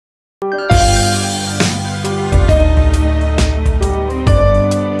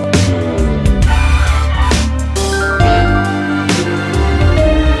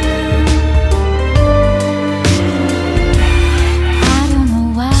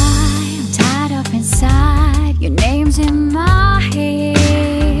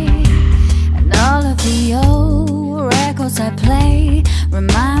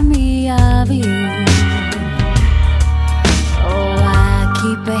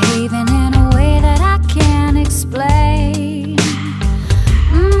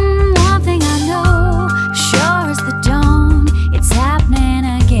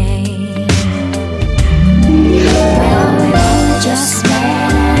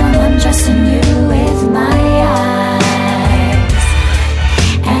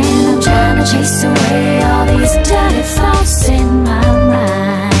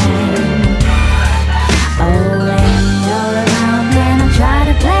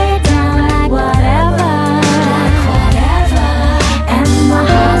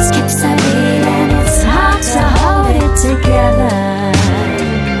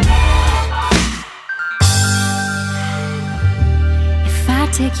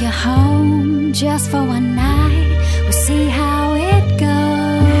Take you home just for one night. We'll see how it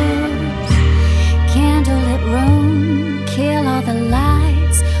goes. Candlelit room, kill all the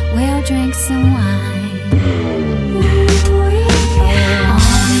lights. We'll drink some wine.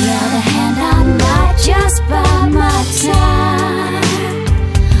 On the other hand, I might just bide my time.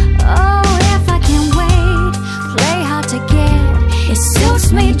 Oh, if I can wait, play hard to get, it suits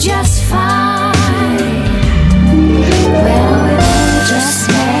me just fine. Well, we're just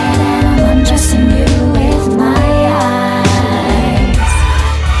met and I'm undressing you with my eyes,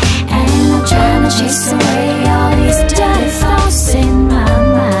 and I'm trying to chase away all these dirty thoughts in my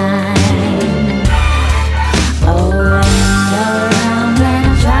mind. Oh, and you're around when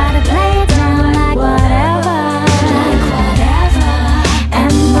I try to play it down like whatever,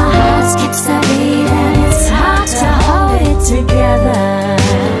 and my heart skips a beat and it's hard to hold it together.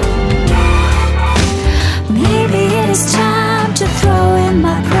 Maybe it is time to throw in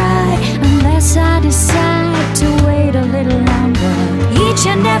my pride, unless I decide to wait a little longer. Each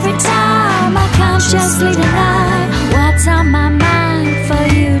and every time I consciously deny what's on my mind for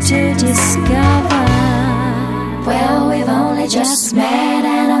you to discover. Well, we've only just met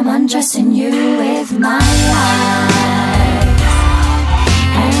and I'm undressing you with my eyes,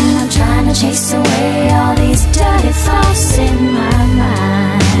 and I'm trying to chase away all these dirty thoughts in my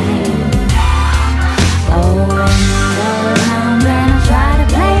mind. Oh, and you're around